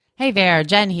Hey there,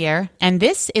 Jen here, and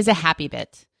this is a happy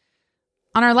bit.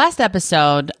 On our last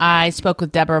episode, I spoke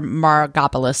with Deborah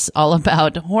Margopoulos all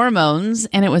about hormones,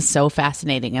 and it was so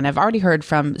fascinating, and I've already heard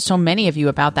from so many of you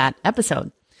about that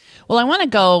episode. Well, I want to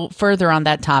go further on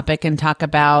that topic and talk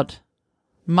about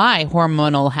my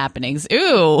hormonal happenings.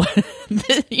 Ooh,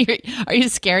 are you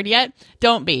scared yet?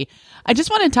 Don't be. I just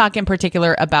want to talk in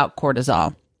particular about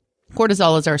cortisol.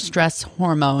 Cortisol is our stress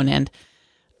hormone, and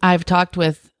I've talked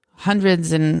with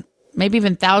hundreds and maybe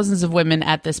even thousands of women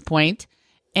at this point,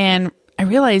 and I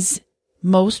realize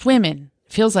most women,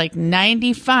 feels like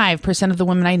 95% of the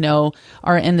women I know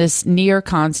are in this near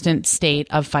constant state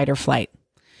of fight or flight,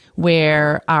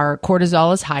 where our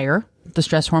cortisol is higher, the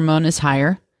stress hormone is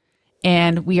higher,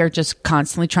 and we are just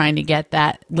constantly trying to get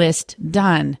that list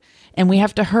done. And we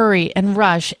have to hurry and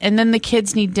rush. And then the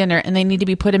kids need dinner and they need to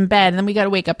be put in bed. And then we got to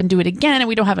wake up and do it again. And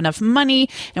we don't have enough money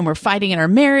and we're fighting in our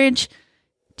marriage.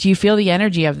 Do you feel the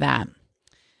energy of that?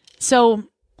 So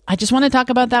I just want to talk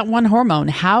about that one hormone.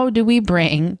 How do we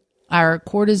bring our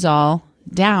cortisol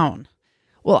down?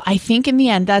 Well, I think in the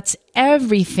end, that's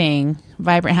everything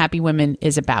Vibrant Happy Women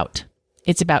is about.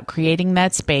 It's about creating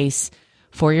that space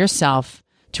for yourself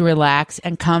to relax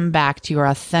and come back to your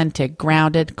authentic,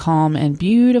 grounded, calm, and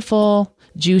beautiful,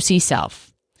 juicy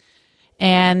self.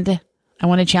 And I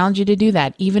want to challenge you to do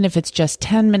that, even if it's just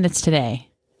 10 minutes today.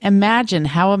 Imagine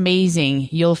how amazing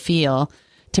you'll feel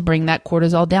to bring that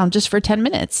cortisol down just for 10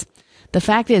 minutes. The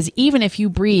fact is, even if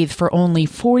you breathe for only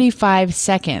 45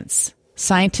 seconds,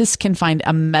 scientists can find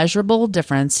a measurable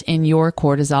difference in your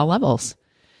cortisol levels.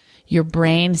 Your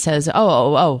brain says,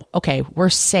 okay,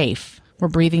 we're safe. We're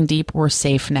breathing deep. We're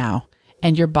safe now.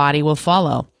 And your body will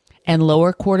follow. And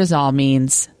lower cortisol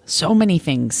means so many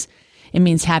things. It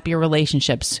means happier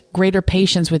relationships, greater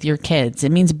patience with your kids.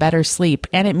 It means better sleep.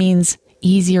 And it means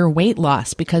easier weight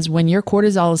loss, because when your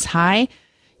cortisol is high,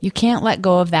 you can't let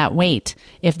go of that weight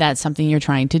if that's something you're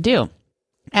trying to do.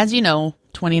 As you know,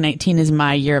 2019 is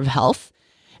my year of health.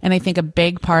 And I think a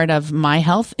big part of my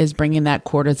health is bringing that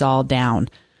cortisol down.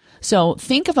 So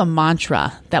think of a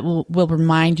mantra that will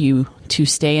remind you to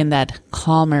stay in that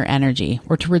calmer energy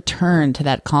or to return to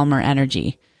that calmer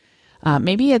energy.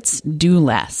 Maybe it's do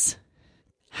less.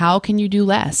 How can you do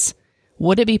less?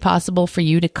 Would it be possible for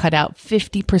you to cut out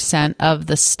 50% of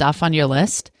the stuff on your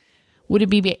list? Would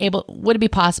it be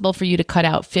possible for you to cut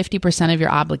out 50% of your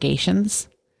obligations?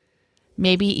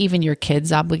 Maybe even your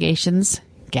kids' obligations?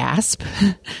 Gasp.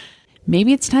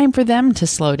 Maybe it's time for them to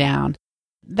slow down.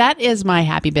 That is my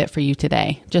happy bit for you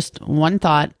today. Just one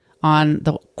thought on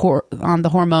the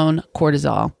hormone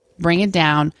cortisol. Bring it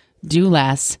down, do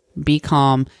less, be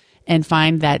calm, and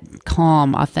find that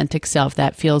calm, authentic self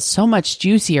that feels so much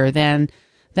juicier than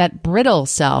that brittle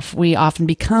self we often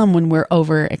become when we're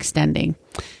overextending.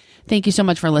 Thank you so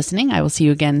much for listening. I will see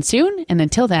you again soon. And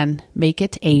until then, make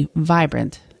it a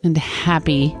vibrant and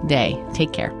happy day.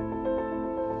 Take care.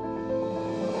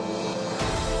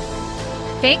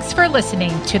 Thanks for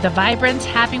listening to the Vibrant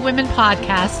Happy Women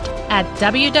podcast at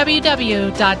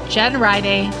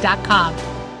www.jenriday.com.